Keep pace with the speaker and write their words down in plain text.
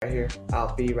here.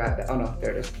 I'll be right back. Oh no,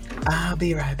 there it is. I'll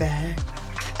be right back.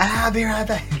 I'll be right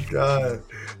back.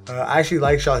 I actually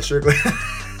like Sean Strickland.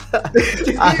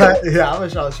 Yeah, I'm a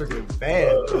Sean Strickland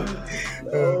fan.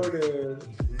 Loaded.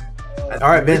 All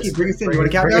right, Vince. Ricky, bring us in. You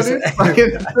want to count down, dude?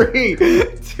 Fucking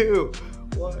 3, 2,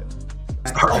 1.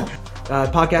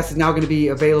 Podcast is now going to be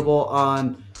available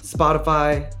on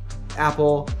Spotify,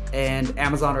 Apple, and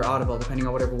Amazon or Audible, depending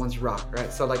on whatever ones you rock,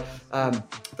 right? So like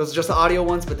those are just the audio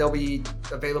ones, but they'll be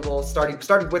available starting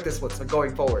with this one, so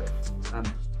going forward.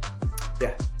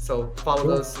 Yeah, so follow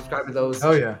those, subscribe to those.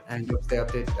 Oh yeah. And you'll stay up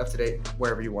to date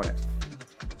wherever you want it.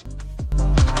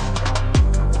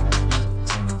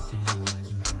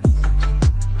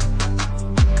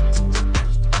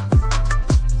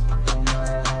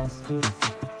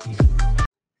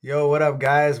 Yo, what up,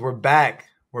 guys? We're back.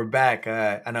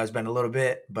 I know it's been a little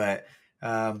bit, but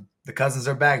the cousins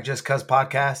are back. Just Cuz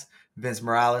Podcast. Vince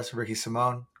Morales, Ricky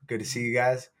Simone. Good to see you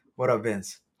guys. What up,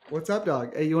 Vince? What's up,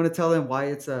 dog? Hey, you want to tell them why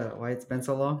it's been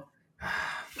so long?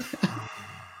 I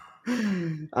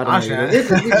don't know.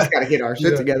 We just gotta get our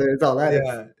shit together. It's all that.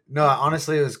 Yeah. No,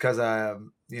 honestly, it was because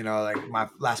like my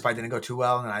last fight didn't go too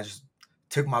well, and I just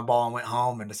took my ball and went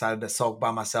home and decided to sulk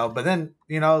by myself. But then,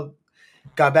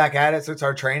 got back at it, so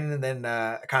started training, and then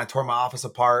kind of tore my office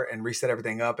apart and reset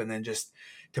everything up, and then just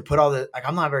to put all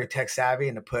I'm not very tech savvy,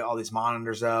 and to put all these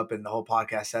monitors up and the whole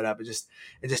podcast set up, it just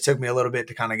took me a little bit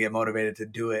to kind of get motivated to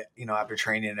do it, after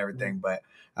training and everything. But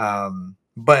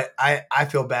I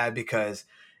feel bad because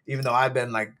even though I've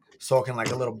been like sulking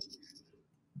like a little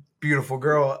beautiful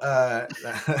girl,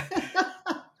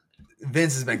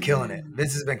 Vince has been killing it.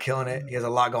 He has a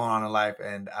lot going on in life,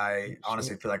 and I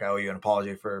honestly feel like I owe you an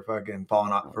apology for freaking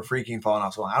falling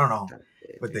off so long. I don't know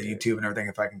with the YouTube and everything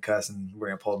if I can cuss and we're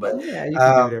gonna pull, but yeah, you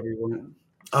can do whatever you want.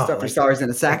 Stuff your stars in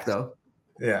a sack, though.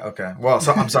 Yeah. Okay. Well,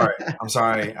 so I'm sorry.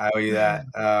 I owe you that.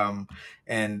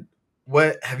 And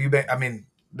what have you been? I mean,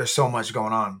 there's so much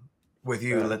going on with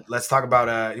you. Let's talk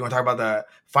about. You want to talk about the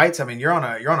fights? I mean, you're on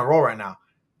a roll right now.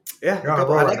 Yeah, I'd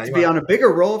like to be on a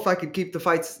bigger roll if I could keep the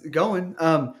fights going.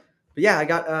 But yeah, I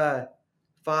got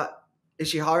fought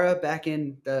Ishihara back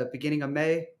in the beginning of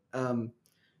May.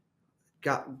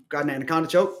 Got an anaconda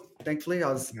choke. Thankfully,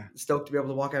 I was stoked to be able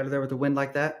to walk out of there with a win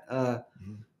like that.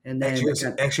 And then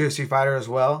ex-UFC fighter as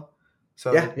well.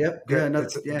 So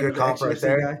good comp right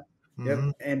there. Guy. Mm-hmm.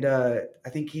 Yep, and I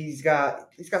think he's got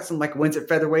some like wins at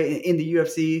featherweight in the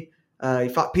UFC. He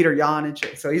fought Peter Yan and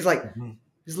shit. So he's like. Mm-hmm.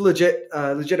 He's a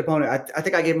legit opponent. I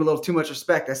think I gave him a little too much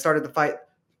respect. I started the fight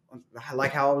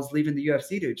like how I was leaving the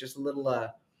UFC, dude. Just a little, I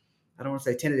don't want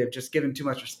to say tentative, just give him too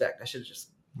much respect. I should have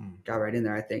just got right in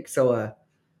there, I think. So,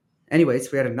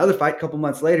 anyways, we had another fight a couple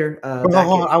months later. I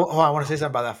want to say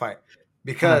something about that fight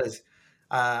because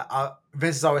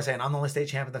Vince is always saying, I'm the only state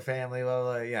champ of the family. Blah,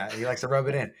 blah, blah. Yeah, he likes to rub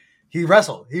it in. He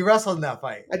wrestled in that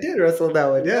fight. I did wrestle in that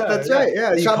one. Yeah, that's right.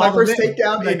 Yeah, shot my first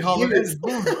takedown in years.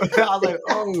 I was like,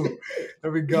 oh, there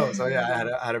we go. So yeah,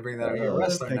 I had to bring that up. You're a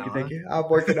wrestler now. Thank you. I'm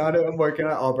working on it.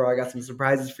 Oh, bro, I got some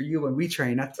surprises for you when we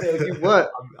train. I tell you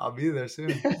what, I'll be there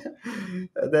soon.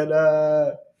 And then,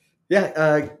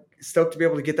 stoked to be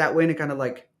able to get that win and kind of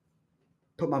like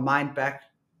put my mind back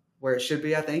where it should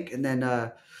be, I think. And then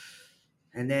at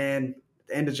the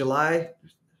end of July.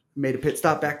 Made a pit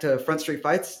stop back to Front Street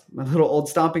Fights, my little old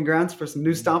stomping grounds for some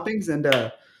new stompings,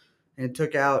 and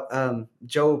took out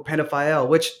Joe Penafiel,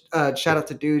 which shout out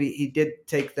to dude. He did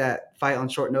take that fight on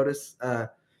short notice.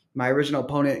 My original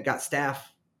opponent got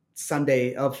staff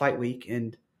Sunday of fight week,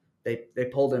 and they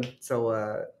pulled him.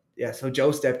 So so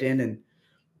Joe stepped in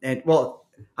and well,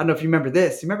 I don't know if you remember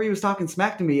this. You remember he was talking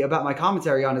smack to me about my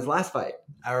commentary on his last fight.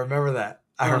 I remember that.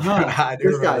 I do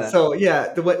remember that. So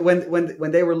yeah,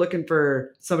 when they were looking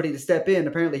for somebody to step in,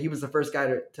 apparently he was the first guy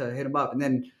to hit him up, and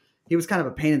then he was kind of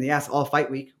a pain in the ass all fight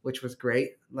week, which was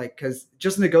great. Like because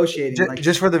just negotiating.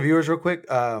 Just for the viewers, real quick,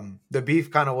 the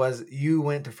beef kind of was you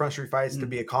went to Front Street Fights to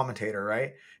be a commentator,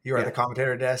 right? You were at the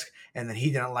commentator desk, and then he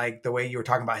didn't like the way you were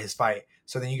talking about his fight,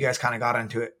 so then you guys kind of got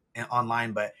into it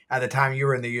online. But at the time, you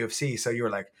were in the UFC, so you were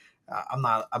like, I'm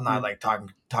not like talking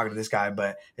to this guy,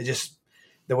 but it just.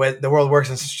 The way the world works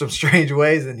in some strange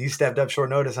ways, and he stepped up short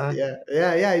notice, huh?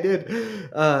 Yeah, he did.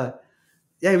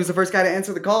 He was the first guy to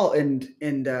answer the call, and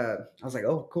I was like,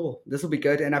 oh, cool, this will be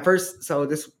good. And at first, so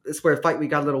this is where fight we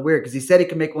got a little weird because he said he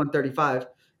could make 135,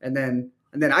 and then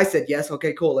I said yes,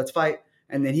 okay, cool, let's fight.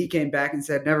 And then he came back and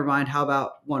said, never mind, how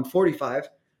about 145?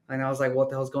 And I was like, what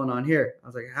the hell's going on here? I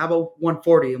was like, how about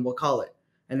 140 and we'll call it.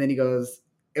 And then he goes,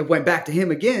 it went back to him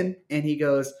again, and he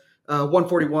goes,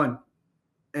 141.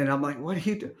 And I'm like, what are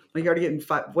you doing? Like, you're already getting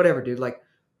five, whatever, dude. Like,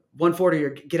 140 or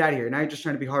get out of here. Now you're just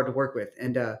trying to be hard to work with.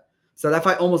 And So that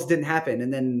fight almost didn't happen.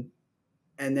 And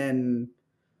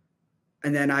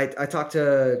then I talked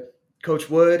to Coach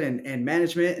Wood and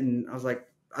management, and I was like,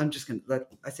 I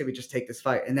say we just take this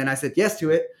fight. And then I said yes to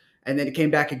it. And then it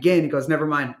came back again. He goes, never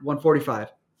mind,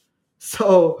 145.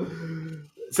 So,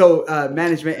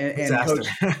 management and Disaster.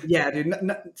 coach, yeah, dude.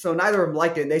 So neither of them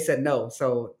liked it, and they said no.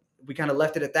 So we kind of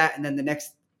left it at that. And then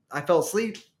I fell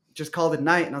asleep, just called it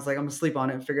night, and I was like, I'm gonna sleep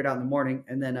on it and figure it out in the morning.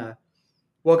 And then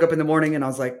woke up in the morning, and I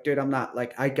was like, dude, I'm not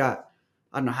like I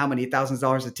don't know how many thousands of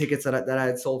dollars of tickets that I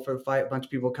had sold for the fight. A bunch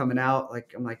of people coming out.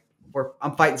 Like I'm like,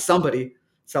 I'm fighting somebody.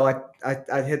 So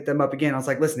I hit them up again. I was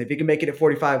like, listen, if you can make it at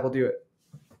 45, we'll do it.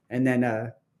 And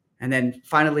then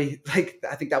finally, like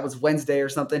I think that was Wednesday or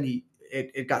something.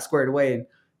 It got squared away, and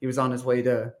he was on his way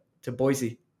to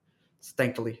Boise.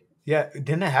 Thankfully. Yeah,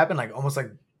 didn't it happen like almost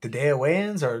like the day of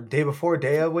weigh-ins or day before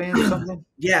day of weigh-ins or something?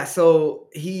 Yeah. So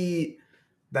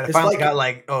That it his finally fight- got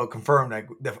like confirmed like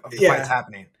the Yeah. fight's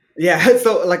happening. Yeah.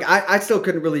 So like I still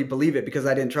couldn't really believe it because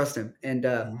I didn't trust him. And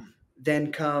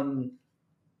then come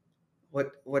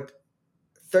what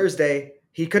Thursday,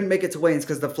 he couldn't make it to weigh-ins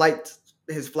because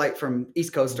his flight from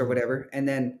East Coast or whatever. And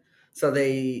then so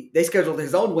they scheduled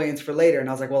his own weigh-ins for later, and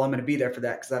I was like, well, I'm going to be there for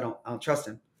that because I don't trust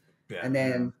him. Yeah, And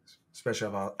then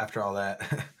especially after all that.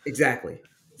 exactly.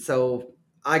 So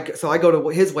I go to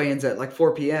his weigh-ins at like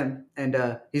 4 p.m.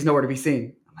 and he's nowhere to be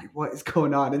seen. I'm like, what is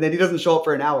going on? And then he doesn't show up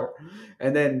for an hour.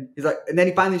 And then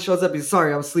he finally shows up. He's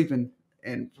sorry, I was sleeping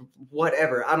and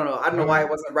whatever. I don't know why it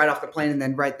wasn't right off the plane and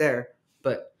then right there,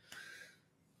 but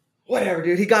whatever,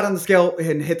 dude. He got on the scale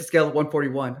and hit the scale at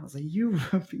 141. I was like, you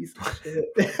piece of shit.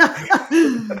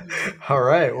 All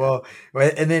right. Well,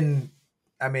 and then,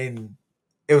 I mean,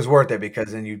 it was worth it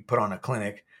because then you put on a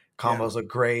clinic. Combos look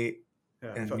great,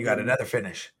 and you got another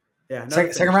finish. Yeah.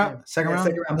 Second round? Second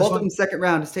round? Both of them second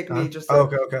round. It's taking me just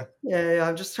okay. Yeah.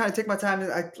 I'm just trying to take my time.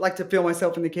 I like to feel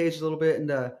myself in the cage a little bit,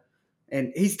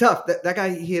 and he's tough. That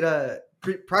guy, he had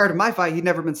prior to my fight, he'd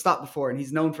never been stopped before, and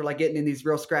he's known for like getting in these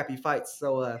real scrappy fights.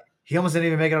 So he almost didn't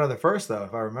even make it out of the first, though,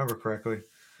 if I remember correctly.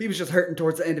 He was just hurting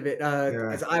towards the end of it.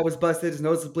 His eye was busted, his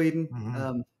nose was bleeding.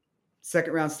 Mm-hmm.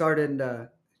 Second round started, and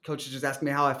coach was just asking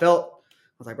me how I felt.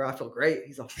 I was like, bro, I feel great.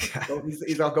 He's all,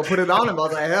 go put it on him. I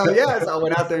was like, hell yeah! So I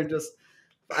went out there and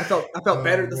I felt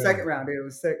better the second round. Dude. It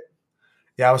was sick.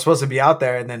 Yeah, I was supposed to be out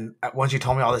there, and then once you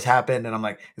told me all this happened, and I'm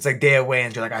like, it's like day of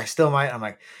weigh-ins. You're like, I still might. I'm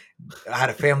like, I had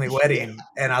a family wedding,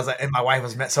 and I was like, and my wife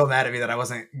was so mad at me that I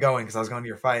wasn't going because I was going to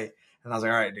your fight. And I was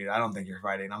like, all right, dude, I don't think you're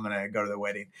fighting. I'm going to go to the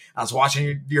wedding. I was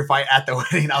watching your fight at the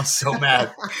wedding. I was so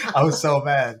mad. I was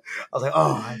like,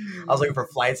 I was looking for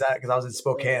flights because I was in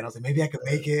Spokane. I was like, maybe I could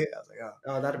make it. I was like,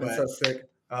 oh, that'd have been so sick.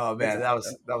 Oh man, that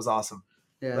was awesome.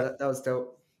 Yeah, that was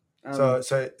dope. So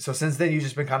since then you've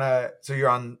just been so you're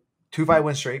on 2 fight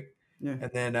win streak. Yeah.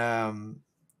 And then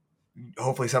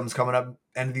hopefully something's coming up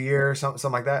end of the year or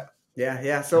something like that.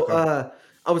 Yeah. So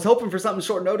I was hoping for something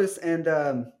short notice, and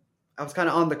I was kind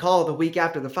of on the call the week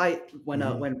after the fight when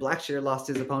Blackshear lost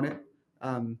his opponent.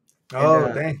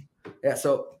 Dang. Yeah,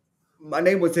 so my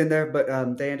name was in there, but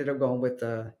they ended up going with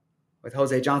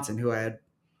Jose Johnson, who I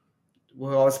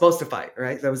was supposed to fight.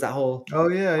 Right, there was that whole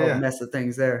mess of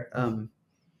things there.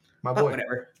 My boy.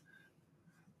 Whatever.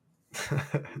 I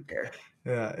don't care.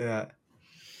 Yeah.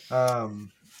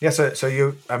 So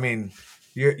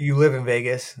you live in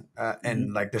Vegas,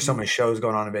 and like there's so many shows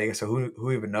going on in Vegas. So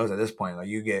who even knows at this point? Like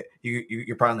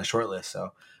you're probably on the short list. So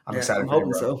I'm excited. I'm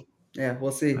hoping so. Yeah,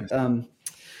 we'll see. Nice.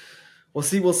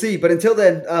 We'll see. But until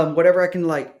then, whatever I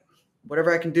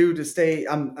can do to stay.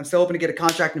 I'm still hoping to get a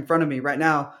contract in front of me. Right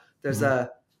now, there's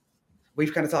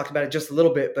we've kind of talked about it just a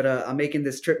little bit, but I'm making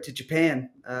this trip to Japan,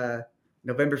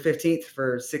 November 15th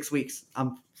for 6 weeks.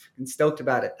 I'm stoked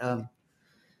about it.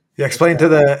 Yeah, explain to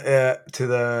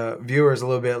the viewers a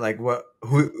little bit like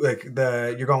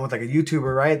you're going with like a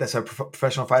YouTuber, right? That's a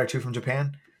professional fighter too from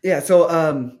Japan. Yeah,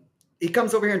 so he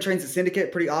comes over here and trains at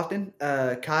Syndicate pretty often.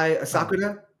 Kai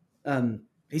Asakura.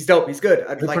 He's dope. He's good.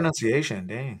 Good pronunciation,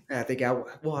 dang. I think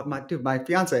my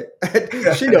fiance,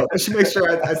 she knows. She makes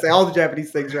sure I say all the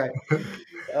Japanese things right.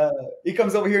 He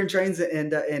comes over here and trains,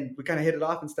 and we kind of hit it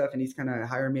off and stuff. And he's kind of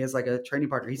hiring me as like a training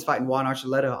partner. He's fighting Juan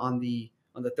Archuleta on the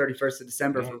 31st of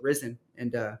December for Risen,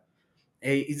 and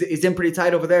he's in pretty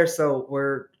tight over there. So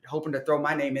we're hoping to throw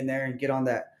my name in there and get on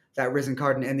that Risen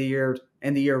card and end the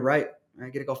year right. I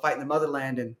get to go fight in the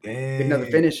motherland and get another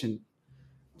finish, and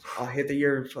I'll hit the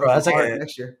year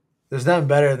next year. There's nothing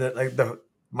better that like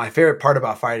my favorite part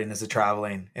about fighting is the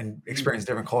traveling and experience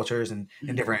different cultures and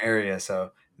in different areas.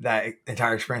 So that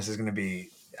entire experience is going to be,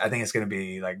 I think it's going to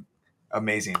be like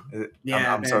amazing.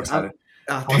 Yeah, I'm so excited.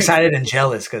 Oh, I'm excited and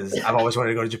jealous because I've always wanted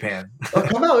to go to Japan. Oh,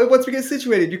 come out once we get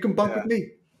situated. You can bunk Yeah. with me.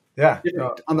 Yeah. Yeah,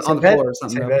 No, on same the bed? floor or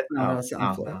something. Same No, bed? no, no, Oh, sit on the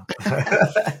no, floor.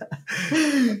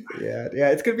 no. Yeah,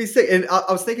 it's gonna be sick. And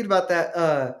I was thinking about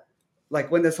that,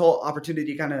 like when this whole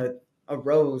opportunity kind of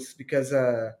arose, because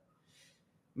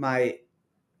my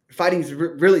fighting's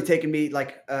really taken me.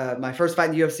 Like my first fight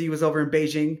in the UFC was over in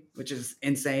Beijing, which is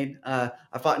insane. I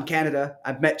fought in Canada.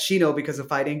 I've met Shino because of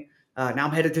fighting. Now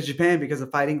I'm headed to Japan because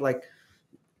of fighting. Like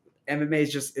MMA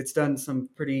is just it's done some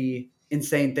pretty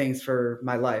insane things for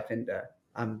my life, and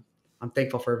I'm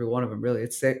thankful for every one of them. Really,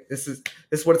 it's sick. This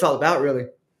is what it's all about, really.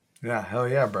 Yeah, hell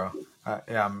yeah, bro.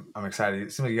 Yeah, I'm excited.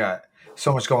 It seems like you got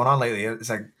so much going on lately. It's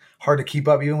like hard to keep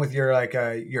up even with your like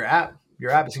your app. Your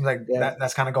app. It seems like Yeah,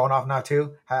 that's kind of going off now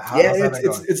too. yeah, How's that been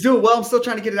going? it's doing well. I'm still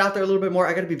trying to get it out there a little bit more.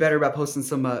 I got to be better about posting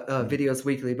some Mhm. videos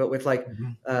weekly, but with like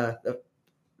Mhm.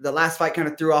 the last fight kind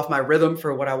of threw off my rhythm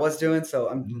for what I was doing. So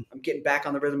Mhm. I'm getting back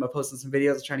on the rhythm of posting some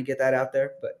videos and trying to get that out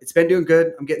there. But it's been doing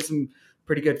good. I'm getting some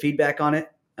pretty good feedback on it.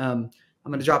 I'm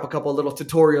going to drop a couple of little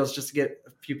tutorials just to get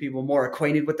a few people more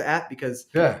acquainted with the app, because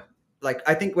Yeah. like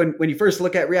I think when you first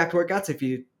look at React workouts, if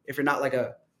you're not like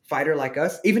a fighter like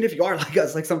us, even if you are like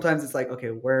us, like sometimes it's like, okay,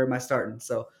 where am I starting?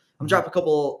 So I'm Mhm. dropping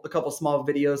a couple small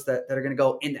videos that are going to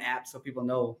go in the app so people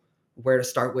know where to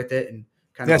start with it and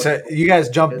kind of Yeah. what So you guys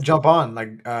it is. jump on like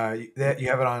you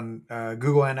have it on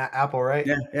Google and Apple, right?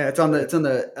 Yeah, it's on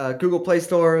the Google Play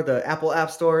Store, the Apple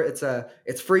App Store.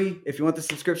 It's free. If you want the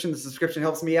subscription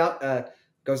helps me out.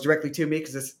 Goes directly to me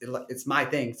because it's my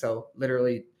thing. So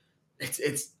literally,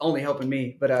 it's only helping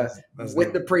me. But That's with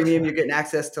dope. the premium, you're getting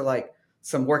access to like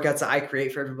some workouts that I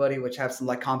create for everybody, which have some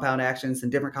like compound actions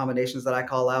and different combinations that I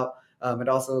call out. It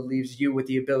also leaves you with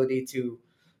the ability to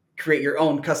create your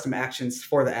own custom actions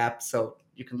for the app. So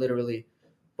you can literally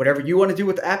whatever you want to do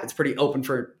with the app, it's pretty open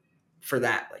for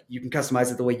that. Like you can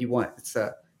customize it the way you want. It's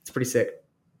pretty sick.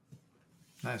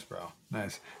 Nice, bro.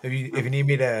 Nice. If you need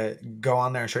me to go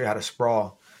on there and show you how to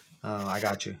sprawl, I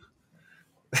got you.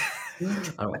 I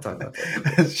don't want to talk about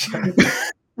that.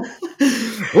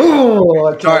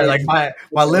 Oh, Sorry, okay. like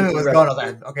my limit was gone. I was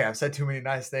like, okay, I've said too many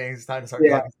nice things. It's time to start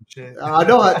Yeah, talking some shit. I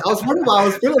know. I was wondering why I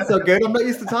was feeling so good. I'm not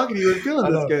used to talking to you and feeling I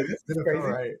this know. good. This is Didn't feel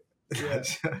crazy. right. Yeah.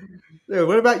 Yeah.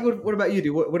 What about you? What about you,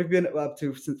 dude? What have you been up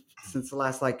to since the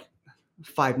last like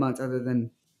 5 months? Other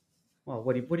than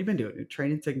what have you been doing?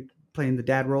 Training, playing the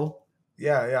dad role.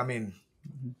 Yeah. I mean,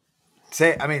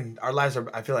 our lives are.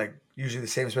 I feel like usually the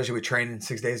same, especially with training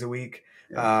 6 days a week.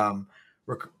 Yeah. Um,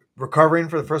 rec- recovering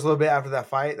for the first little bit after that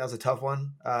fight. That was a tough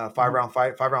one. Mhm. 5 round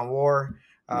fight, 5 round war.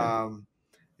 Yeah.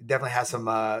 Definitely had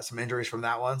some injuries from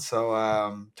that one.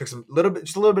 So took just a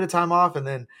little bit of time off, and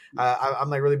then I'm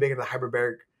like really big into the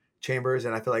hyperbaric chambers,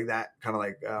 and I feel like that kind of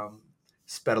like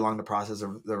sped along the process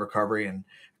of the recovery, and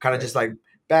kind of Right. just like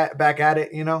back at it.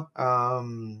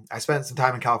 I spent some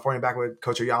time in California back with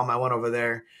Coach Oyama. I went over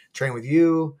there, trained with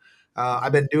you.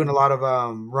 I've been doing a lot of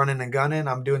running and gunning.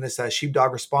 I'm doing this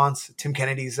sheepdog response, Tim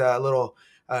Kennedy's little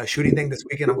shooting thing this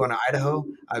weekend. I'm going to Idaho.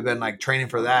 I've been like training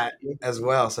for that as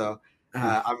well. So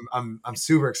I'm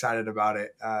super excited about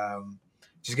it.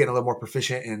 Just getting a little more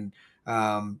proficient in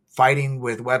fighting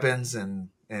with weapons and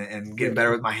getting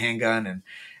better with my handgun. And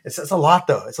it's a lot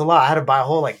though. It's a lot. I had to buy a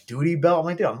whole like duty belt. I'm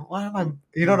like, dude, why am I?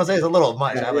 You know what I'm saying? It's a little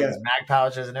much. I have like Yeah. these mag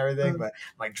pouches and everything, but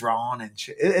I'm like drawn and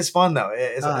shit. It's fun though.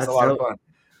 It's a That's lot of dope. fun.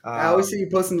 I always see Um, you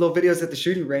posting little videos at the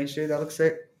shooting range, dude. That looks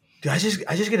sick. Dude, I just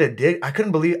get addicted. I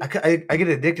couldn't believe I get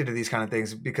addicted to these kind of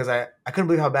things because I couldn't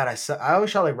believe how bad I suck. I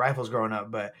always shot like rifles growing up,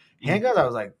 but Mm. handguns I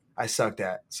was like I sucked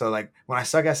at. So like when I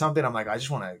suck at something, I'm like I just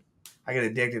want to. I get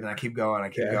addicted and I keep going. I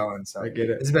keep Yeah, going. So I get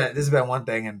it. this has been one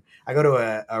thing, and I go to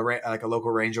like a local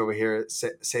range over here,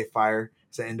 Safe Fire.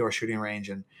 It's an indoor shooting range,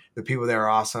 and the people there are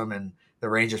awesome, and the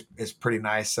range is pretty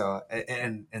nice. So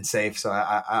and safe. So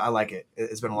I like it.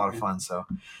 It's been a lot of fun. So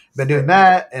been doing Sick.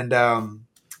 that, and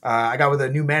I got with a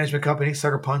new management company,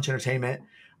 Sucker Punch Entertainment,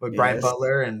 with Brian Yes.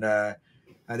 Butler, and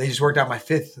they just worked out my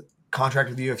fifth contract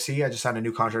with the UFC. I just signed a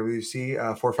new contract with the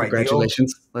UFC, four fight deal.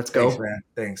 Congratulations. Let's Thanks, go. man.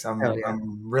 Thanks. Hell I'm yeah.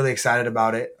 I'm really excited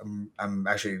about it. I'm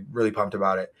actually really pumped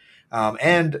about it.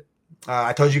 And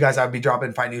I told you guys I'd be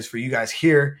dropping fight news for you guys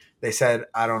here. They said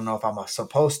I don't know if I'm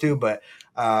supposed to, but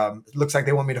it looks like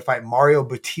they want me to fight Mario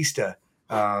Batista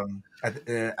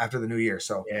after the new year.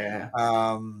 So Yeah.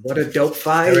 um, What a dope there it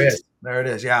fight. is. There it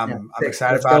is. Yeah, Yeah. I'm Sick.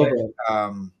 excited Let's about go, it.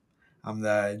 bro. I'm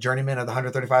the journeyman of the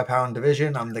 135-pound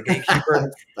division. I'm the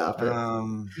gatekeeper. Stop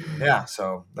it. Yeah,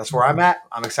 so that's where I'm at.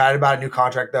 I'm excited about a new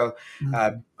contract though.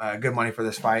 Good money for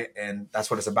this fight, and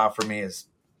that's what it's about for me. Is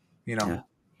you know,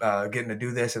 Yeah. getting to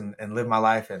do this and live my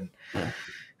life. And Yeah.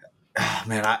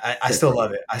 man, I Sick, still bro.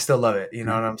 love it. I still love it. You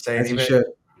know Yeah. what I'm saying? As you Even should.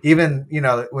 even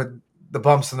with the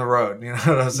bumps in the road, you know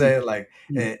what I'm saying? Like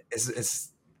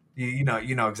it's you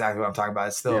know exactly what I'm talking about.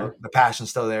 It's Yeah. still the passion's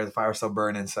still there, the fire's still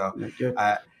burning. So, Yeah, good.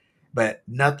 but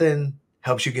nothing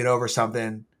helps you get over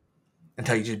something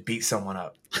until you just beat someone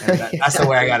up, and that's the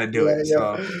way I got to do it.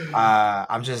 So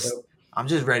I'm just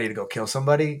ready to go kill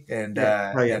somebody, and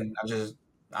and I'm just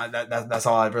that's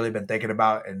all I've really been thinking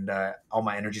about, and all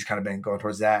my energy's kind of been going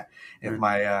towards that. If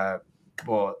my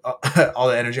well, all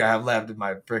the energy I have left,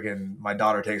 my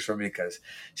daughter takes from me because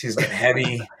she's getting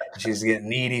heavy, she's getting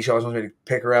needy. She always wants me to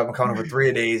pick her up. I'm coming over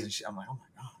 3 days, and I'm like, oh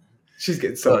my god, she's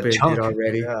getting so big, dude,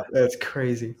 already. Yeah. That's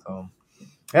crazy. So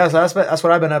that's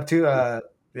what I've been up to.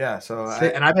 Yeah. So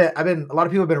I've been a lot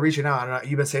of people have been reaching out. I don't know,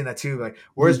 you've been saying that too. Like,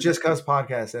 where's Just Cuz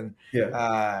podcast? And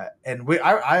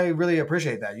I really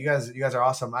appreciate that. You guys are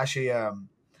awesome. Actually, I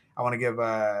want to give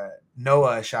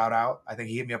Noah a shout out. I think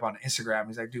he hit me up on Instagram.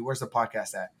 He's like, dude, where's the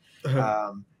podcast at?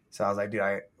 So I was like, dude,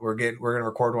 we're gonna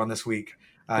record one this week.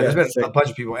 There's been a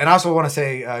bunch of people, and I also want to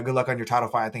say good luck on your title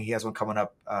fight. I think he has one coming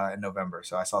up in November.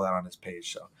 So I saw that on his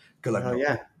page. So good luck.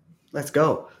 Yeah. Let's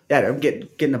go. Yeah, I'm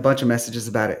getting a bunch of messages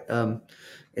about it.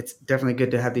 It's definitely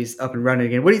good to have these up and running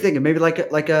again. What are you thinking? Maybe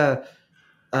like a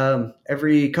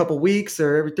every couple weeks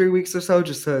or every 3 weeks or so,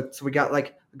 just so we got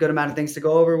like a good amount of things to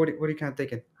go over. What are you kind of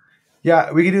thinking?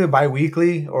 Yeah, we could do it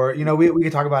bi-weekly, or we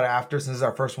could talk about it after, since this is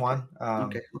our first one.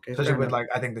 Okay. Especially with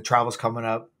I think the travel's coming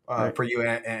up for you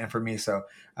and for me. So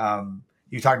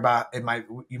you talked about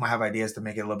you might have ideas to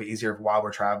make it a little bit easier while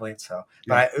we're traveling. So,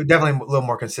 but definitely a little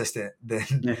more consistent than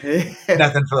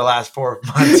nothing for the last 4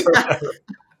 months. Or whatever.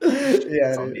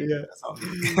 That's all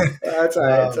right. It's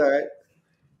all right.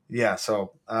 Yeah.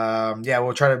 So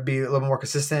we'll try to be a little more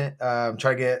consistent.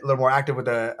 Try to get a little more active with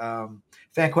the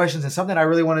fan questions. And something I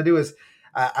really want to do is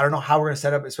I don't know how we're going to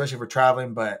set up, especially for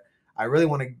traveling, but I really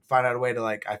want to find out a way to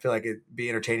I feel like it'd be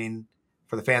entertaining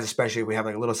for the fans, especially if we have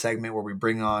a little segment where we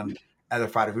bring on other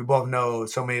fighters. We both know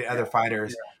so many other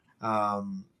fighters. I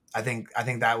think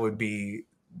that would be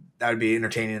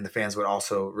entertaining, and the fans would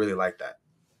also really like that.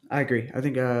 I agree. I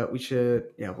think we should.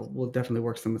 Yeah, we'll definitely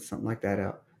work something like that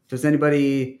out. If there's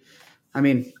anybody, I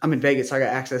mean, I'm in Vegas, so I got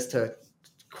access to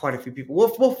quite a few people.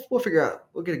 We'll figure out.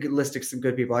 We'll get a good list of some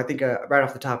good people. I think right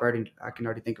off the top, I can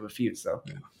already think of a few. So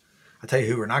I'll tell you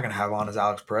who we're not going to have on is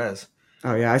Alex Perez.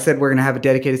 Oh yeah, I said we're gonna have a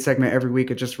dedicated segment every week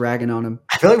of just ragging on him.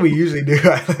 I feel like we usually do.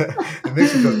 It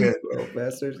makes me feel good. Little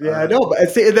bastards. Yeah, I know. But I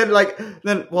see, and then I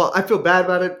feel bad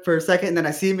about it for a second, and then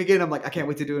I see him again. I'm like, I can't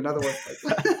wait to do another one.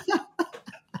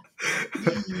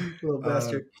 Little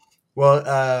bastard.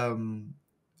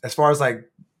 As far as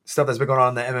stuff that's been going on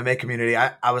in the MMA community,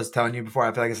 I was telling you before,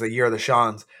 I feel like it's the year of the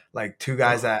Seans. Two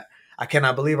guys that I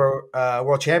cannot believe are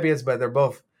world champions, but they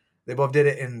both did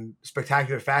it in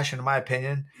spectacular fashion, in my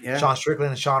opinion. Yeah. Sean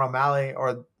Strickland and Sean O'Malley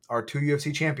are 2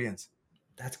 UFC champions.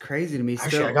 That's crazy to me.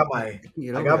 Actually, I got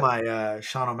my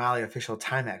Sean O'Malley official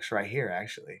Timex right here.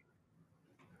 Actually,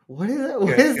 what is that?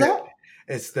 What is that?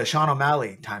 It's the Sean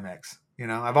O'Malley Timex.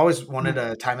 I've always wanted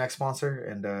a Timex sponsor,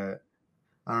 and I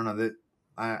don't know that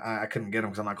I couldn't get him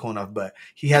because I'm not cool enough. But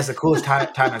he has the coolest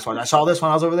Timex watch. I saw this when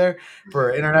I was over there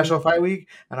for International Fight Week,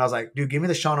 and I was like, "Dude, give me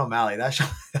the Sean O'Malley." That's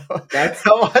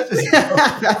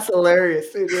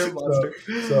hilarious. Dude, you're a monster.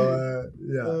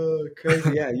 Yeah. Oh,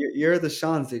 crazy. Yeah, you're the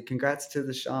Seans, dude. Congrats to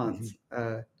the Seans.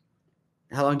 How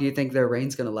long do you think their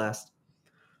reign's gonna last?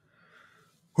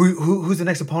 Who's the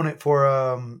next opponent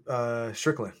for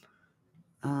Strickland?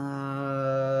 I'm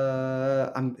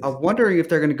wondering if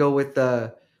they're gonna go with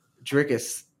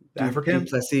Dricus, the African.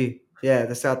 Yeah,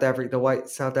 the white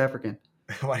South African.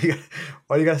 Why do you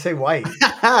gotta say white?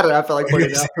 I don't know, I feel like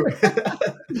putting it out.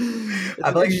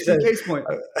 I feel like you said case point.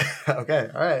 Okay,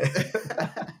 all right.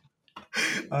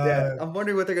 Yeah, I'm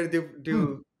wondering what they're gonna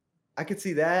do. I could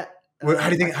see that.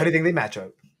 How do you think they match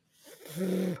up?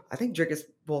 I think Dricus.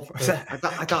 Well, I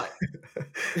thought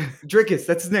Dricus.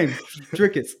 That's his name.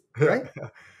 Dricus, right?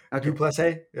 Okay.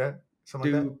 Duplessis, yeah,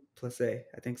 something like that. Duplessis,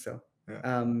 I think so.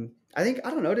 Yeah. I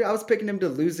don't know, dude. I was picking him to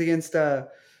lose against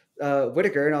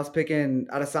Whitaker, and I was picking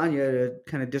Adesanya to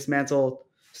kind of dismantle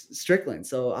Strickland.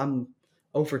 So I'm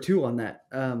 0 for 2 on that.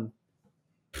 But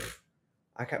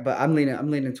I'm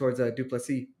leaning towards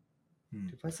Duplessis.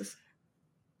 Duplessis.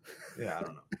 Yeah,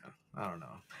 I don't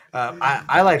know.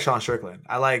 I like Sean Strickland.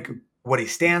 I like what he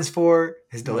stands for.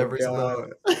 His delivery's a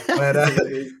little, but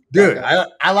dude,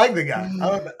 I like the guy.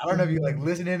 I don't know if you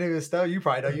listening to his stuff. You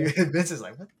probably know. Vince is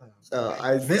like, what the?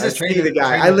 Vince is training the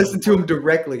guy. I listen to him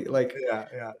directly.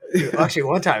 Yeah. Dude, actually,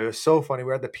 one time it was so funny.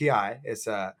 We're at the PI. It's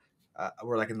we're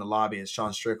in the lobby. It's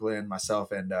Sean Strickland,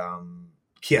 myself, and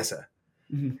Chiesa.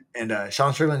 And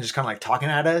Sean Strickland just kind of talking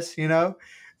at us,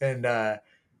 and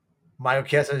Mario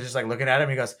Chiesa is just like looking at him.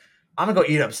 He goes, "I'm gonna go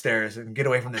eat upstairs and get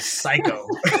away from this psycho."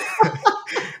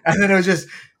 And then it was just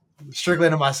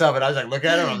Strickland and myself, and I was like, look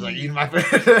at him. I was like eating my food.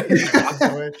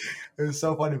 It was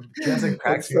so funny. Chiesa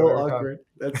cracks That's me up so every time. awkward.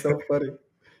 That's so funny.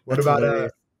 What That's about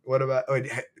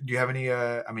hilarious. do you have any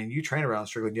I mean, you train around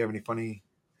Strickland. Do you have any funny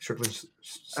Strickland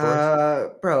stories?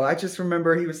 Bro, I just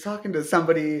remember he was talking to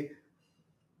somebody.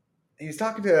 He was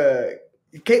talking to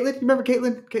Caitlin. You remember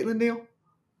Caitlin? Caitlin Neal?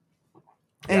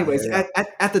 Anyways, Yeah.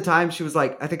 At the time, she was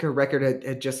like, I think her record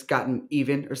had just gotten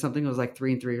even or something. It was like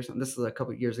 3-3 or something. This was a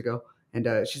couple of years ago, and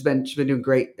she's been doing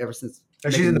great ever since.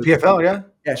 And she's in the PFL, yeah.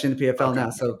 Yeah, she's in the PFL now.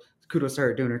 So kudos to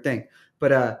her doing her thing.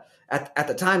 But at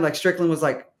the time, like Strickland was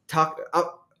like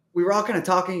we were all kind of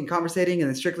talking and conversating, and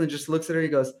then Strickland just looks at her. He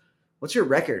goes, "What's your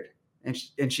record?"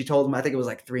 And she told him, I think it was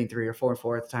like 3-3 or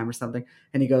 4-4 at the time or something.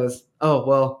 And he goes, "Oh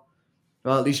well,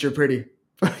 at least you're pretty."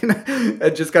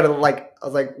 And just kind of like, I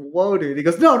was like, "Whoa, dude." He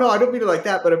goes, No, I don't mean it like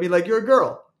that, but I mean like you're a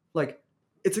girl. Like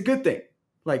it's a good thing.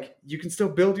 Like you can still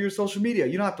build your social media.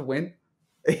 You don't have to win.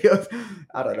 He goes,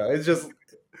 I don't know. It's just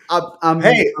I'm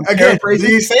again,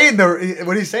 he's saying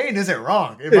what he's saying isn't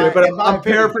wrong. I'm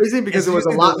paraphrasing because it was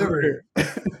a lot delivery.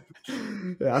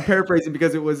 Yeah, I'm paraphrasing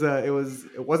because it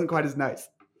wasn't quite as nice.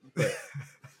 But.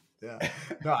 Yeah,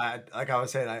 no, like I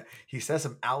was saying, he says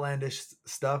some outlandish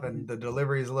stuff, and the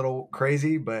delivery is a little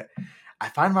crazy, but I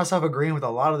find myself agreeing with a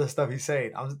lot of the stuff he's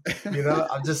saying. I'm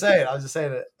just saying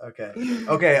it. Okay.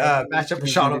 Matchup for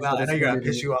Sean O'Malley. I know you're gonna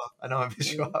piss you off. I know I'm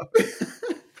piss you off.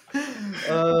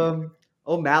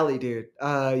 O'Malley, dude.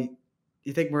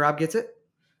 You think Merab gets it?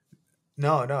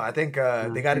 No. I think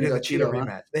they got to do the Cheeto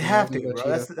rematch. They have to, bro.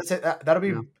 That's it. That'll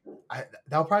be.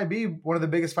 That'll probably be one of the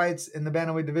biggest fights in the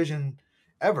bantamweight division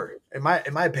ever, in my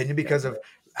opinion, because of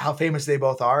how famous they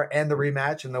both are and the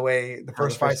rematch and the way the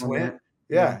first fights went.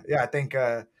 Yeah. I think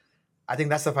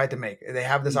that's the fight to make. If they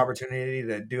have this opportunity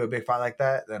to do a big fight like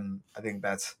that, then I think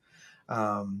that's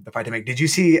the fight to make. Did you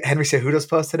see Henry Cejudo's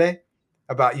post today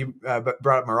about you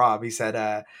brought up Merab? He said,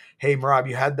 "Hey Merab,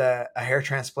 you had a hair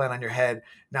transplant on your head.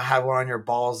 Now have one on your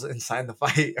balls and sign the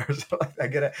fight," or something like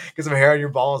that. Get some hair on your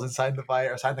balls and sign the fight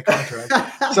or sign the contract.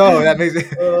 So that makes it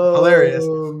hilarious.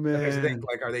 Man. That makes you think,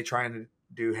 like, are they trying to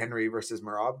do Henry versus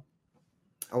Merab?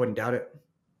 I wouldn't doubt it.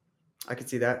 I could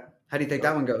see that. How do you think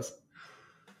that one goes?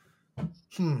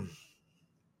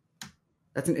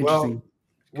 That's an interesting.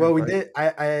 Well, we did.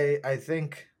 I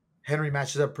think Henry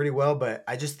matches up pretty well, but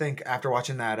I just think after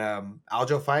watching that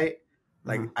Aljo fight,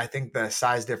 like I think the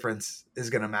size difference is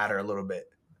going to matter a little bit.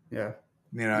 Yeah.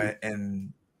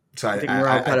 And so I think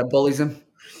Merab kind of bullies him.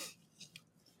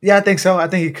 Yeah, I think so. I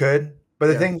think he could. But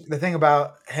the thing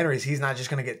about Henry is he's not just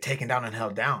going to get taken down and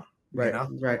held down. Right.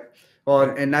 Right. Well,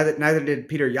 and neither did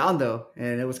Peter Yan though,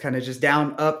 and it was kind of just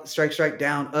down, up, strike,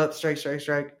 down, up, strike,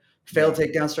 failed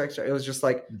takedown, strike. It was just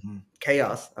like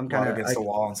chaos. I'm kind of against the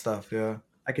wall and stuff. Yeah,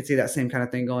 I could see that same kind of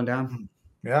thing going down.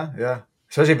 Yeah.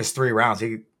 Especially if it's 3 rounds,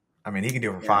 he can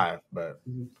do it for 5. But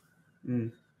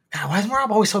God, why is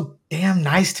Merab always so damn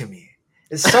nice to me?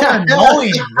 It's so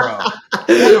annoying, bro.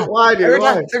 Why, dude?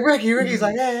 Why? Ricky's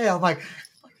like, hey. I'm like,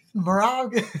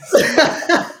 Merab.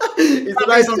 He's a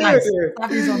nice dude.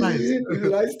 He's so nice. He's a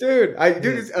nice dude.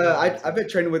 I've been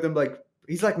training with him. Like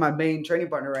he's like my main training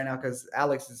partner right now because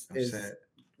Alex is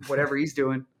whatever he's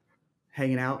doing,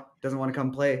 hanging out, doesn't want to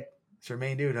come play. It's your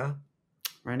main dude, huh?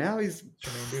 Right now he's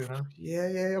your main dude, huh?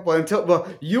 Yeah. Well,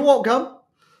 you won't come,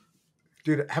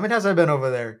 dude. How many times have I been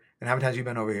over there, and how many times you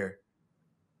been over here?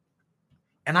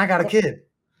 And I got a kid.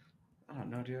 I don't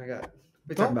know, dude.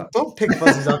 Don't pick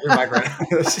fuzzies off your mic right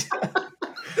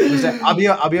now.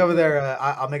 I'll be over there.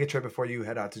 I'll make a trip before you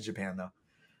head out to Japan, though.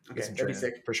 Okay, that'd be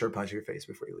sick. For sure, punch your face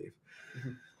before you leave.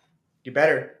 You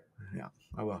better. Yeah,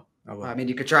 I will. I mean,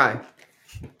 you could try.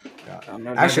 Yeah. I'm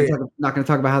not going to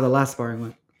talk about how the last sparring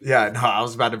went. Yeah, no, I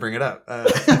was about to bring it up.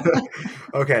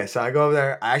 Okay, so I go over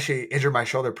there. I actually injured my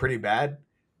shoulder pretty bad.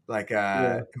 Like,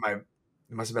 it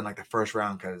must have been like the first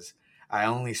round because I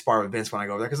only spar with Vince when I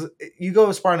go over there. Because you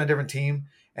go spar on a different team,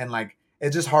 and like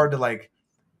it's just hard to like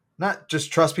not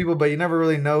just trust people, but you never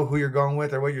really know who you're going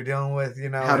with or what you're dealing with.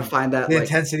 How to find that the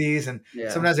intensities, and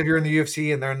sometimes if you're in the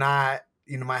UFC and they're not.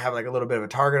 Might have like a little bit of a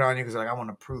target on you because like I want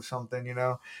to prove something,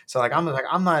 So like I'm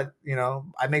not,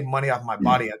 I make money off my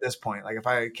body at this point. Like if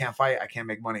I can't fight, I can't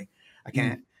make money. I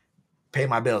can't pay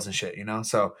my bills and shit,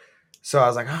 So I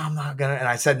was like, I'm not gonna. And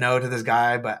I said no to this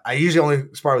guy, but I usually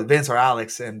only spar with Vince or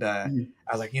Alex. And I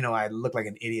was like, I look like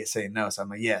an idiot saying no, so I'm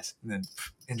like yes, and then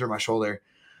injure my shoulder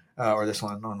or this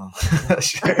one. No,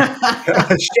 shit,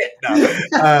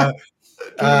 no.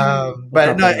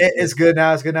 But no, it's good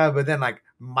now. But then like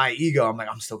my ego, I'm like,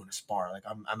 I'm still gonna spar. Like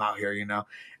I'm out here, you know.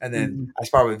 And then Mhm. I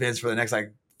sparred with Vince for the next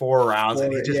like 4 rounds,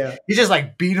 and Yeah. he's just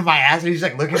like beating my ass, and he's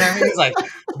like looking at me. He's like,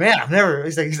 man, I've never.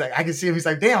 He's like, I can see him. He's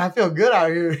like, damn, I feel good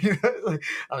out here. You know? Like,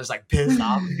 I was like pissed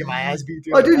off to get my ass beat too.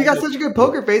 Oh, dude, you I got just- such a good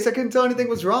poker face. I couldn't tell anything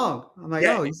was wrong. I'm like,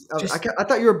 Yeah, oh, just I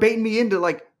thought you were baiting me into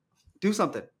like do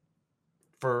something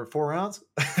for 4 rounds,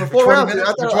 for 4 rounds. Dude.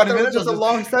 I for thought, 20 it was minutes, just I a was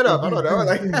long setup. I don't know.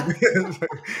 Like,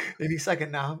 any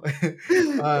second now.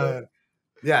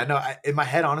 Yeah, no, in my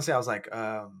head, honestly, I was like,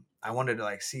 I wanted to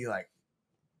like see like,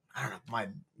 I don't know, my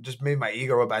just maybe my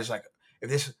ego up. I was like, if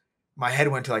this, my head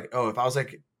went to like, oh, if I was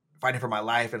like fighting for my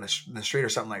life in the street or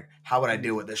something, like, how would I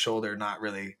deal with this shoulder not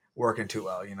really working too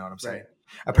well? You know what I'm saying? right.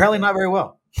 Apparently, not very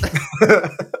well.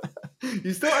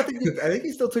 You still, I think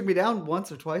he still took me down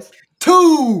once or twice.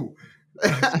 2.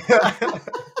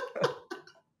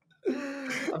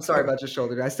 I'm sorry about your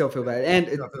shoulder. Dude. I still feel bad, and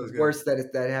No, it feels it's good. worse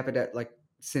that that happened at like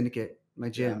Syndicate, my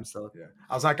gym. Yeah. So Yeah,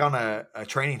 I was like on a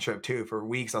training trip too for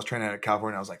weeks. I was training at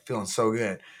California. I was like feeling so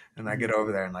good, and I get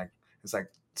over there and like it's like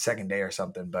second day or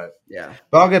something. But yeah,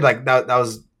 all good. Like that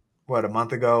was what, a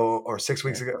month ago or 6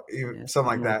 weeks ago, yeah,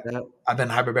 something like that. I've been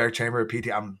hyperbaric chamber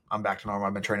PT. I'm back to normal.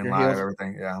 I've been training You're live, healed?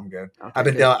 everything. Yeah, I'm good. Okay, I've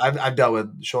been good. I've dealt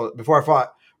with shoulder before I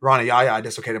fought Rana Yaya. I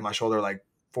dislocated my shoulder like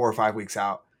 4 or 5 weeks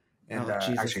out. And Oh,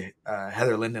 Jesus. actually,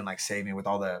 Heather Linden like saved me with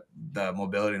all the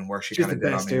mobility and work she She's kind of the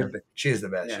did best, on me. And dude. everything. She is the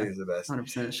best. Yeah. She is the best.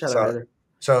 100%. Shout So- out Heather.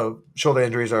 So shoulder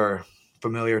injuries are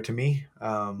familiar to me.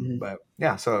 But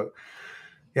yeah, so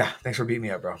yeah, thanks for beating me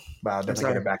up, bro. But I'll definitely get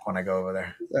sorry. it back when I go over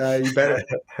there. You better.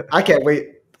 I can't wait.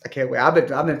 I've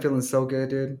been feeling so good,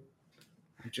 dude.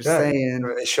 I'm just Yeah. saying.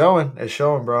 It's showing. It's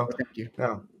showing, bro. Oh, thank you.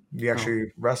 Yeah, you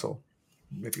actually wrestle.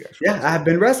 If you actually Yeah,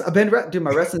 wrestle. I've been dude.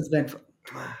 My wrestling's been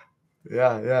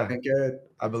Yeah. good.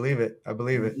 I believe it.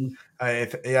 Mhm.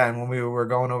 And when we were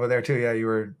going over there too, yeah, you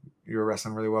were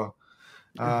wrestling really well.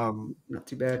 Not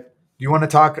too bad. You want to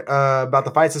talk about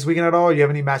the fights this weekend at all? Do you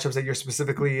have any matchups that you're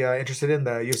specifically interested in?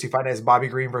 The UFC fight is Bobby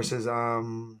Green versus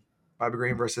Grant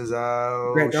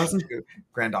Dawson?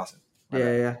 Grant Dawson.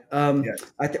 Yeah.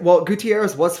 Yes. Well,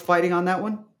 Gutierrez was fighting on that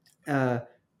one.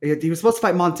 He was supposed to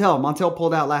fight Montel. Montel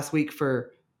pulled out last week for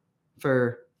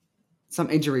some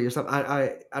injury or something.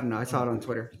 I don't know. I saw it on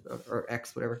Twitter or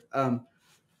X, whatever.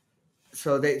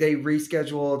 So they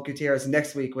rescheduled Gutierrez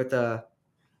next week with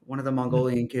one of the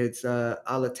Mongolian kids,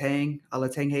 Alatang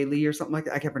Haley or something like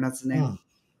that. I can't pronounce his name.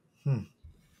 No.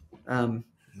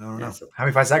 So How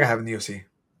many fights that guy have in the UFC?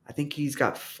 I think he's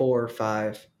got 4 or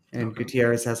 5, and Okay.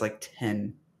 Gutierrez has like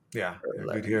 10. Yeah, Or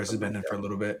 11, Gutierrez has something been like in for a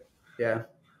little bit. Yeah.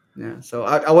 So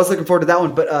I was looking forward to that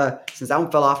one, but since that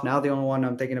one fell off, now the only one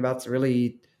I'm thinking about is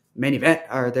really main event.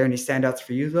 Are there any standouts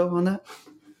for you though on that?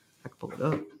 I can pull it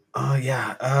up.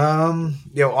 Yeah.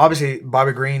 Obviously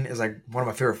Bobby Green is like one of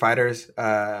my favorite fighters.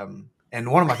 And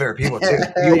one of my favorite people too.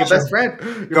 Your best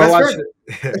friend. Go watch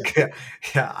it.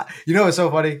 Yeah. You know what's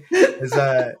so funny is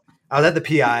I was at the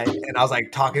PI and I was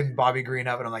like talking Bobby Green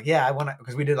up, and I'm like, yeah, I want to,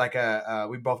 because we did like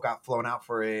we both got flown out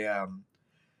for a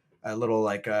little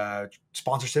like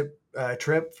sponsorship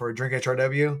trip for Drink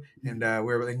HRW, and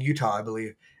we were in Utah, I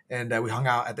believe, and we hung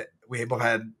out we both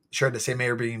had shared the same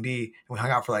Airbnb, and we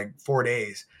hung out for like 4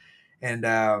 days, and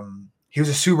he was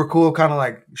just super cool, kind of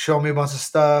like showing me a bunch of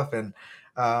stuff and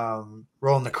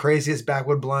rolling the craziest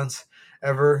backwood blunts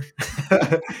ever.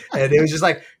 And it was just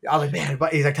like, I was like, man,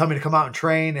 but he's like telling me to come out and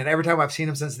train. And every time I've seen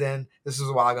him since then, this was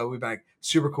a while ago, we've been like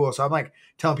super cool. So I'm like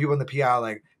telling people in the PI,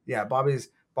 like, yeah, Bobby's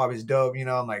dope. You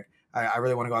know, I'm like, I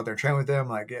really want to go out there and train with him.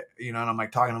 Like, you know, and I'm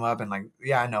like talking him up and like,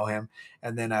 yeah, I know him.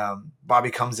 And then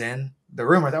Bobby comes in the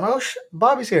room right there. I'm like, oh shit,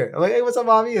 Bobby's here. I'm like, hey, what's up,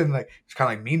 Bobby? And like, just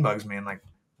kind of like mean bugs me. And like,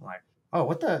 I'm like, oh,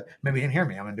 what the? Maybe he didn't hear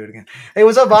me. I'm gonna do it again. Hey,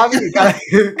 what's up, Bobby?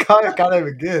 kind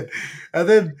of good.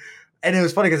 And it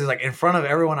was funny because it's like in front of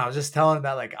everyone, I was just telling him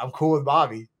that like I'm cool with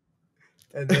Bobby.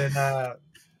 And then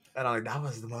and I'm like, that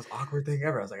was the most awkward thing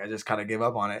ever. I was like, I just kind of gave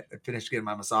up on it. I finished getting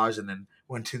my massage and then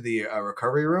went to the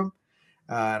recovery room.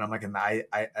 And I'm like in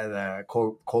the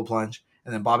cold plunge.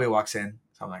 And then Bobby walks in.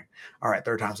 So I'm like, all right,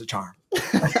 third time's a charm.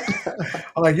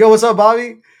 I'm like, yo, what's up,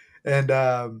 Bobby? And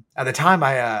at the time,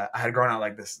 I had grown out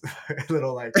like this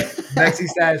little like maxi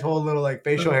stash, whole little like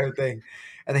facial hair thing.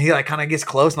 And then he like kind of gets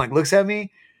close and like looks at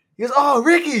me. He goes, oh,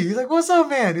 Ricky. He's like, what's up,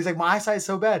 man? He's like, my eyesight's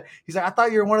so bad. He's like, I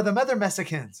thought you were one of them other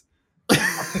Mexicans.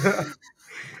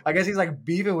 I guess he's like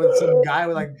beefing with some guy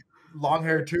with like long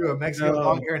hair too, a Mexican with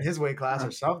long hair in his weight class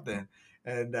or something.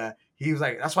 And he was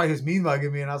like, that's why he was mean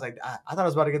mugging me. And I was like, I thought I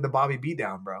was about to get the Bobby beat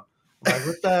down, bro. I'm like,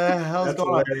 what the hell's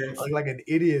going on? I look like an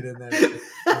idiot. And then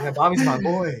yeah, Bobby's my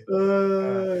boy.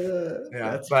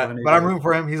 Yeah, but I'm rooting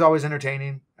for him. He's always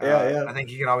entertaining. Yeah. I think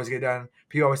he can always get done.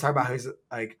 People always talk about how he's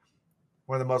like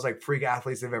one of the most like freak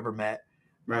athletes they've ever met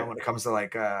Right. when it comes to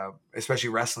like especially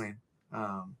wrestling.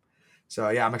 So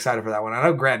yeah, I'm excited for that one. I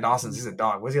know Grant Dawson's he's a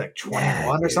dog. Was he like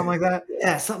 21 or something like that?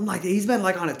 Yeah, something like that. He's been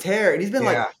like on a tear, and he's been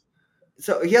Yeah. like,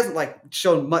 so he hasn't like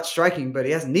shown much striking, but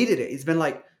he hasn't needed it. He's been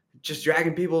like just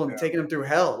dragging people and taking them through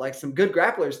hell, like some good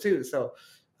grapplers too. So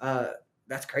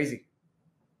that's crazy.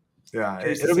 Yeah,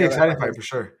 Curious to it'll see be how that exciting fight fight for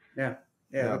sure. Yeah,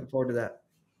 Yeah. looking forward to that.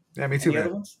 Yeah, me too, Any other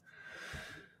man. ones?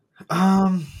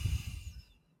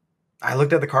 I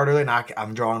looked at the card earlier, and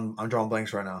I'm drawing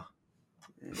blanks right now.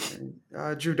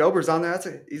 Drew Dober's on there.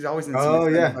 He's always in. Oh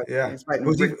some yeah, fight. yeah. He's fighting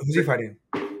Who's he fighting?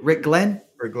 Rick Glenn.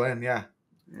 For Glenn, yeah.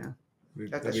 Yeah,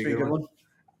 That'd that be should be a good one.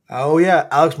 Oh yeah,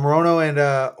 Alex Morono and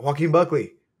Joaquin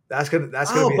Buckley. That's gonna be a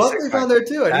Buckley's sick fight. on there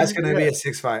too. That's gonna be a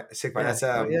sick fight. Yeah. That's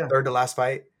yeah. third to last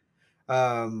fight.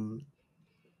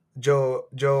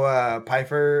 Joe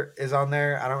Pfeiffer is on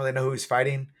there. I don't really know who he's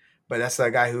fighting, but that's the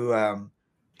guy who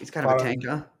he's kind of a tank,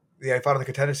 huh? Yeah, he fought on the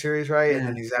Contender Series, right? Yeah, and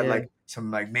then he's had like some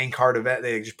like main card event.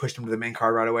 They just pushed him to the main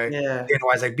card right away. Yeah. Dana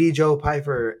White's like, be Joe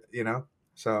Pfeiffer, you know?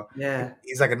 So yeah,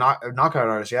 he's like a knockout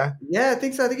artist, yeah? Yeah, I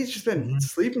think so. I think he's just been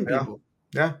sleeping people.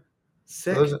 Yeah.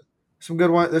 Sick. So some good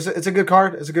one. It's a good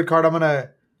card. It's a good card. I'm gonna,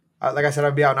 like I said,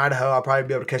 I'll be out in Idaho. I'll probably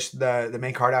be able to catch the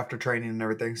main card after training and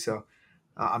everything. So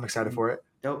I'm excited for it.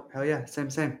 Dope. Hell yeah.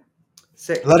 Same.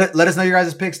 Sick. Let us know your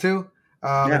guys' picks too.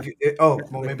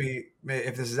 Definitely. Maybe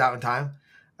if this is out in time.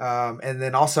 And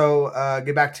then also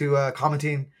get back to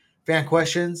commenting fan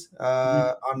questions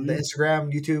on the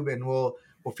Instagram, YouTube, and we'll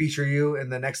feature you in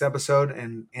the next episode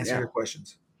and answer your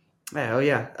questions. Yeah, hell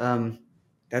yeah.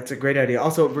 That's a great idea.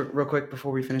 Also, real quick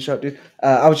before we finish up, dude,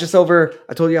 I was just over.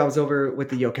 I told you I was over with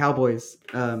the Yo Cowboys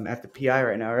at the PI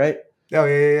right now, right? Oh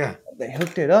yeah. They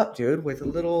hooked it up, dude, with a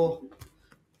little.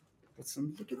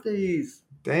 Look at these.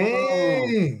 Dang.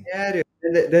 Oh, yeah, dude.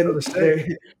 And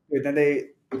then they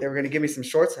were gonna give me some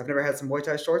shorts. I've never had some Muay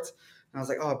Thai shorts, and I was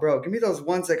like, "Oh, bro, give me those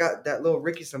ones that got that little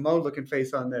Ricky Simone looking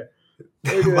face on there."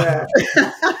 Look at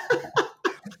that.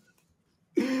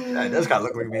 That does kind of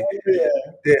look like me.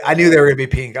 Yeah, I knew they were gonna be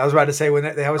pink. I was about to say when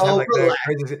they always have like the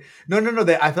crazy. No. I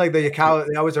feel like the Yakao,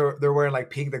 they always they're wearing like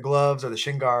pink, the gloves or the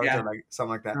shin guards or like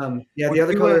something like that. The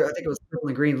other color, I think it was purple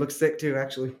and green, looks sick too,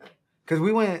 actually. Because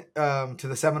we went to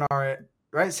the seminar,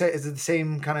 right? Is it the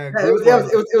same kind of? Yeah,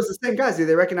 it was the same guys, dude.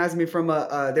 They recognized me from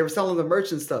they were selling the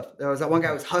merch and stuff. There was that one guy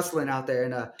who was hustling out there,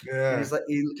 and he's like,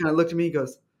 he kind of looked at me, he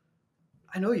goes,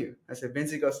 "I know you." I said,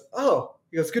 "Vince." He goes, "Oh."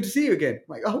 He goes, "Good to see you again." I'm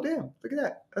like, "Oh damn, look at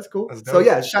that. That's cool." So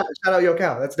yeah, shout out Yo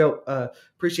Cow. That's dope.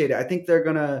 Appreciate it. I think they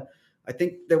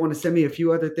want to send me a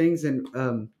few other things and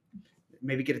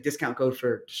maybe get a discount code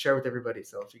to share with everybody.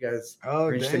 So if you guys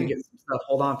are interested in getting some stuff,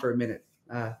 hold on for a minute.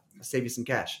 I'll save you some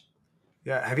cash.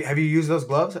 Yeah. Have you used those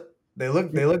gloves? They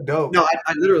look dope. No,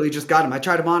 I literally just got them. I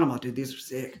tried them on them. Dude, these are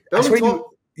sick.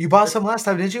 You bought some last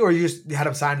time, didn't you? Or you had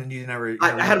them signed and you never?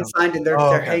 I had them signed and they're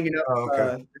hanging up.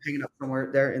 They're hanging up somewhere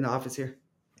there in the office here.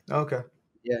 Okay.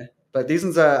 Yeah, but these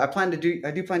ones I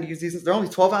do plan to use these ones. They're only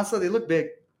 12 ounce, so they look big.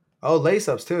 Oh, lace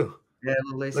ups too. Yeah,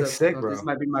 little lace ups. Sick, bro. This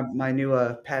might be my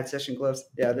new pad session gloves.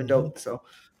 Yeah, they're dope. So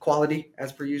quality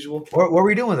as per usual. What were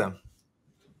you doing with them?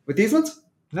 With these ones?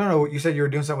 No. You said you were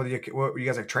doing something with what were you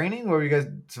guys like training? What were you guys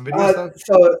some video stuff?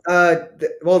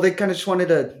 So they kind of just wanted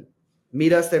to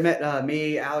meet us. They met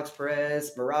me, Alex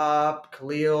Perez, Marab,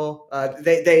 Khalil.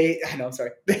 They did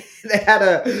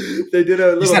a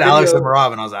little. You said video. Alex and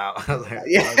Marab, and I was out. I was like,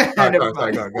 yeah,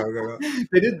 sorry, go.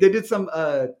 They did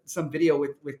some video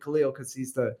with Khalil because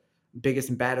he's the biggest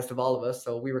and baddest of all of us.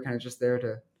 So we were kind of just there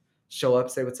to show up,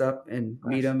 say what's up, and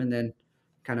meet him, and then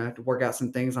kind of work out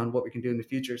some things on what we can do in the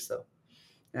future. So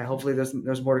yeah, hopefully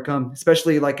there's more to come,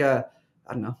 especially like I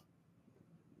don't know.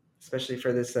 Especially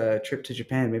for this trip to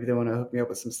Japan. Maybe they want to hook me up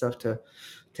with some stuff to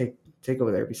take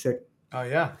over there. It'd be sick. Oh,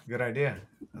 yeah. Good idea.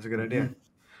 That's a good idea. Mm-hmm.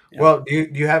 Yeah. Well, do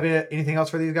you have anything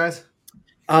else for these guys?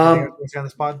 On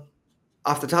this pod?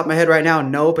 Off the top of my head right now,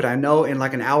 no. But I know in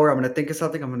like an hour, I'm going to think of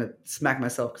something. I'm going to smack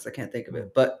myself because I can't think of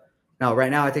it. But no, right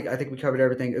now, I think we covered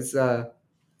everything. It's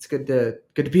good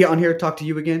to be on here, talk to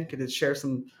you again, get to share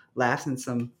some laughs and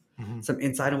some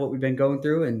insight on what we've been going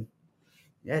through. And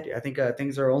yeah, dude, I think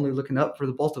things are only looking up for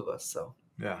the both of us. So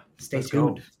yeah, stay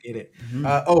tuned. Go. Get it.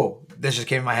 This just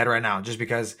came in my head right now, just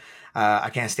because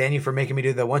I can't stand you for making me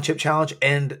do the 1 chip challenge,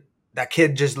 and that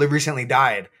kid just recently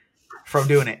died from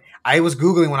doing it. I was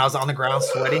Googling when I was on the ground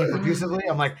sweating profusely.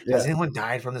 I'm like, has anyone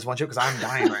died from this 1 chip? Because I'm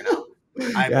dying right now.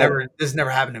 This has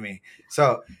never happened to me.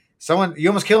 So you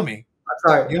almost killed me. I'm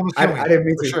sorry. You almost killed me. I didn't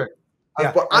mean to. Sure.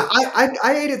 Yeah.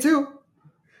 I ate it too.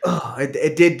 Oh,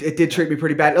 it did treat me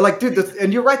pretty bad. Like, dude,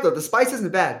 and you're right though. The spice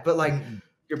isn't bad, but like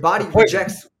your body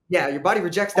rejects Yeah, your body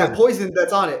rejects that poison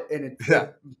that's on it, and it's Yeah.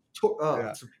 yeah.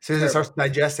 As soon as it starts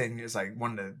digesting, it's like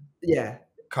wanting to Yeah.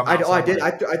 come out. I did.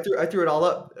 I threw it all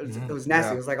up. It was nasty.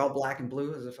 Yeah. It was like all black and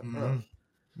blue. As if,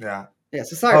 Yeah. Yeah.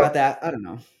 So sorry about that. I don't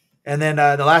know. And then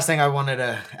the last thing I wanted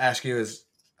to ask you is,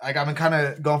 like, I've been kind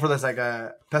of going for this like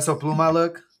a peso pluma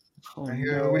look. Oh, Right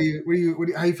here. no. What do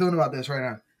you? How you feeling about this right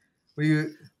now? What do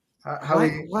you? How Why-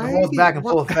 the why ball's do- back in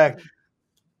full why- effect?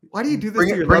 Why do you do this Bring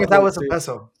to it, your bring loved it out with ones,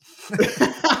 some dude?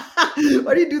 peso,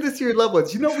 Why do you do this to your loved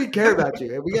ones? You know we care about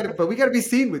you. We got to be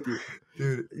seen with you.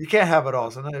 dude. You can't have it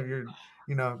all. Sometimes you're, too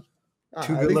At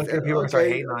good least- looking. People start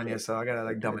okay, hating on okay. you, so I gotta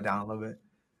like dumb it down a little bit.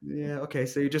 Yeah. Okay.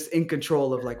 So you're just in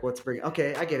control of like what's bringing.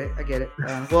 Okay, I get it.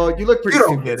 Well, you look pretty. You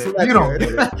don't stupid, get so it. that's You don't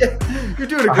good. You're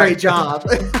doing a All great right. job.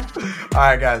 All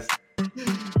right, guys. All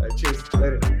right, cheers.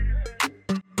 Later.